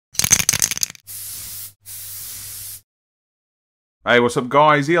Hey, what's up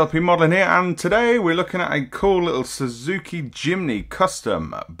guys, ELP Modeling here, and today we're looking at a cool little Suzuki Jimny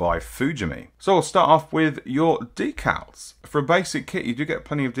Custom by Fujimi. So we'll start off with your decals. For a basic kit you do get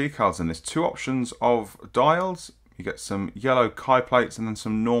plenty of decals in this. Two options of dials. You get some yellow Kai plates and then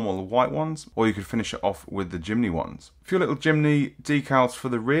some normal white ones, or you could finish it off with the Jimny ones. A few little Jimny decals for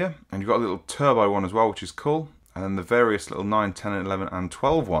the rear, and you've got a little turbo one as well, which is cool. And then the various little 9, 10, 11 and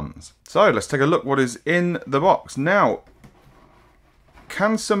 12 ones. So let's take a look what is in the box. Now,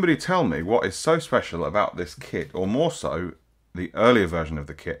 can somebody tell me what is so special about this kit, or more so, the earlier version of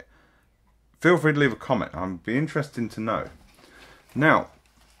the kit? Feel free to leave a comment. I'd be interested to know. Now,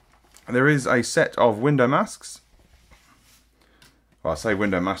 there is a set of window masks. Well, I say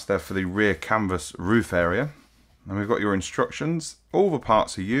window masks, they're for the rear canvas roof area. And we've got your instructions. All the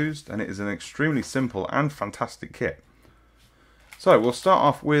parts are used, and it is an extremely simple and fantastic kit. So, we'll start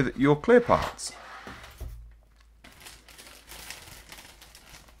off with your clear parts.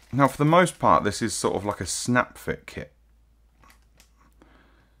 Now, for the most part, this is sort of like a snap fit kit.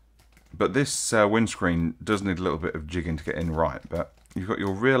 But this windscreen does need a little bit of jigging to get in right. But you've got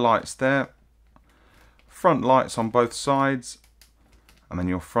your rear lights there, front lights on both sides, and then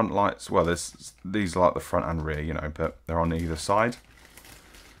your front lights, well, these are like the front and rear, you know, but they're on either side.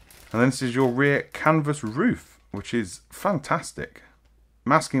 And then this is your rear canvas roof, which is fantastic.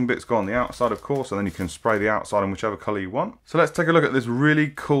 Masking bits go on the outside, of course, and then you can spray the outside in whichever colour you want. So let's take a look at this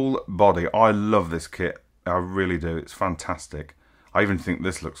really cool body. I love this kit. I really do. It's fantastic. I even think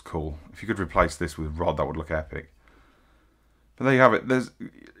this looks cool. If you could replace this with rod, that would look epic. But there you have it. There's,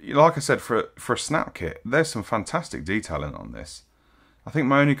 like I said, for a snap kit, there's some fantastic detailing on this. I think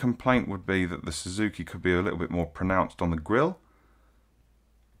my only complaint would be that the Suzuki could be a little bit more pronounced on the grille.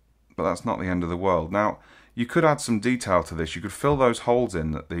 But that's not the end of the world. Now, you could add some detail to this. You could fill those holes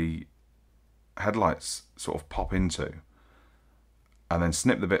in that the headlights sort of pop into, and then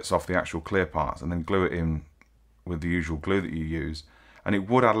snip the bits off the actual clear parts and then glue it in with the usual glue that you use, and it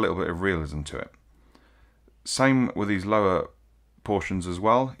would add a little bit of realism to it. Same with these lower portions as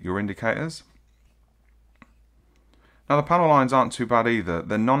well, your indicators. Now the panel lines aren't too bad either.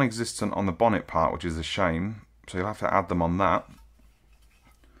 They're non-existent on the bonnet part, which is a shame, so you'll have to add them on that.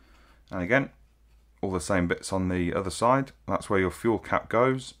 And again, all the same bits on the other side. That's where your fuel cap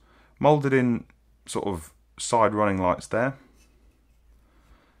goes. Moulded in sort of side running lights there.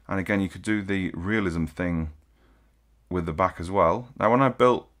 And again, you could do the realism thing with the back as well. Now when I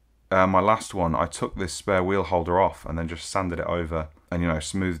built my last one, I took this spare wheel holder off and then just sanded it over and, you know,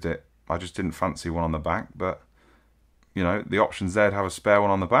 smoothed it. I just didn't fancy one on the back, but, you know, the option's there to have a spare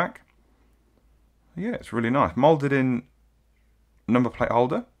one on the back. Yeah, it's really nice. Moulded in number plate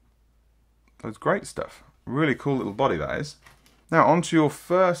holder. That's great stuff. Really cool little body that is. Now onto your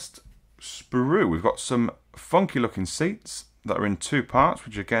first sprue. We've got some funky looking seats that are in two parts,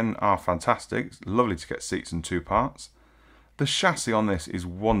 which again are fantastic. It's lovely to get seats in two parts. The chassis on this is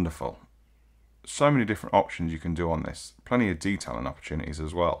wonderful. So many different options you can do on this. Plenty of detailing opportunities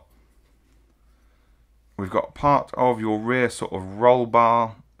as well. We've got part of your rear sort of roll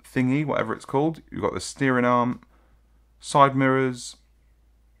bar thingy, whatever it's called. You've got the steering arm, side mirrors,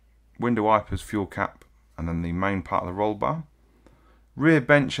 window wipers, fuel cap, and then the main part of the roll bar. Rear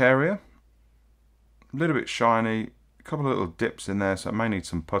bench area, a little bit shiny, a couple of little dips in there, so it may need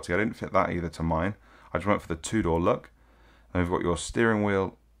some putty. I didn't fit that either to mine. I just went for the two-door look. And we've got your steering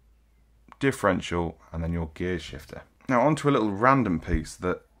wheel, differential, and then your gear shifter. Now onto a little random piece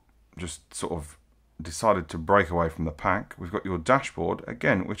that just sort of decided to break away from the pack. We've got your dashboard,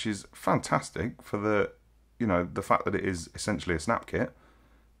 again, which is fantastic for the, you know, the fact that it is essentially a snap kit.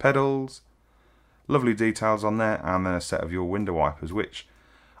 Pedals, lovely details on there, and then a set of your window wipers, which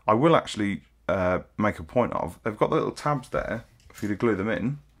I will actually make a point of. They've got the little tabs there for you to glue them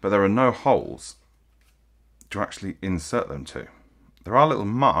in, but there are no holes to actually insert them to. There are little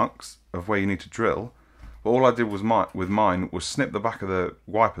marks of where you need to drill, but all I did was with mine was snip the back of the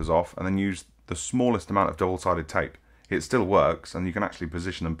wipers off and then use the smallest amount of double-sided tape. It still works, and you can actually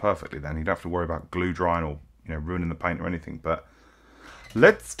position them perfectly then. You don't have to worry about glue drying or, you know, ruining the paint or anything. But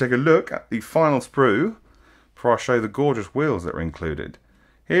let's take a look at the final sprue before I show you the gorgeous wheels that are included.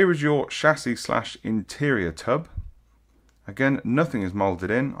 Here is your chassis / interior tub. Again, nothing is moulded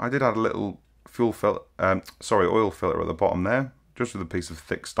in. I did add a little oil filter at the bottom there, just with a piece of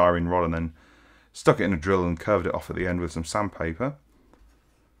thick styrene rod, and then stuck it in a drill and curved it off at the end with some sandpaper.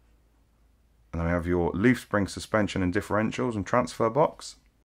 And then we have your leaf spring suspension and differentials and transfer box.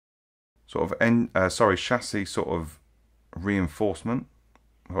 Sort of chassis sort of reinforcement.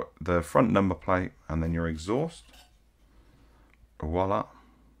 The front number plate and then your exhaust. Voila.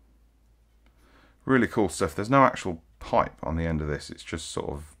 Really cool stuff. There's no actual pipe on the end of this. It's just sort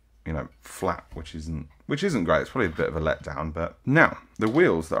of, you know, flat, which isn't great. It's probably a bit of a letdown. But now the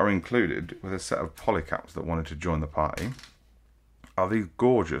wheels that are included with a set of polycaps that wanted to join the party are these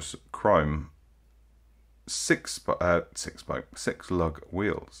gorgeous chrome six lug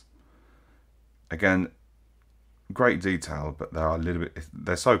wheels. Again, great detail, but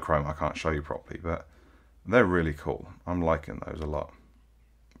they're so chrome I can't show you properly, but they're really cool. I'm liking those a lot.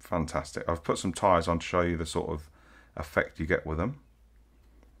 Fantastic. I've put some tyres on to show you the sort of effect you get with them.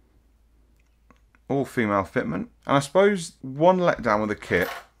 All female fitment. And I suppose one letdown with the kit,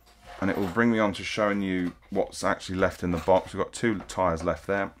 and it will bring me on to showing you what's actually left in the box. We've got 2 tyres left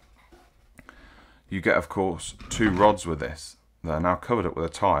there. You get, of course, 2 rods with this. That are now covered up with the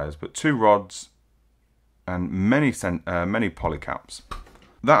tyres, but 2 rods and many polycaps.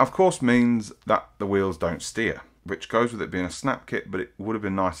 That, of course, means that the wheels don't steer, which goes with it being a snap kit, but it would have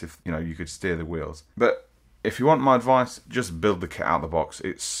been nice if, you know, you could steer the wheels. But if you want my advice, just build the kit out of the box.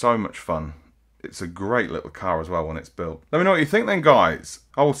 It's so much fun. It's a great little car as well when it's built. Let me know what you think then, guys.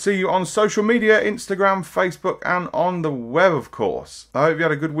 I will see you on social media, Instagram, Facebook, and on the web, of course. I hope you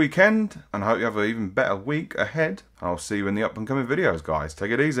had a good weekend, and I hope you have an even better week ahead. I'll see you in the up and coming videos, guys.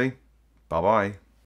 Take it easy. Bye-bye.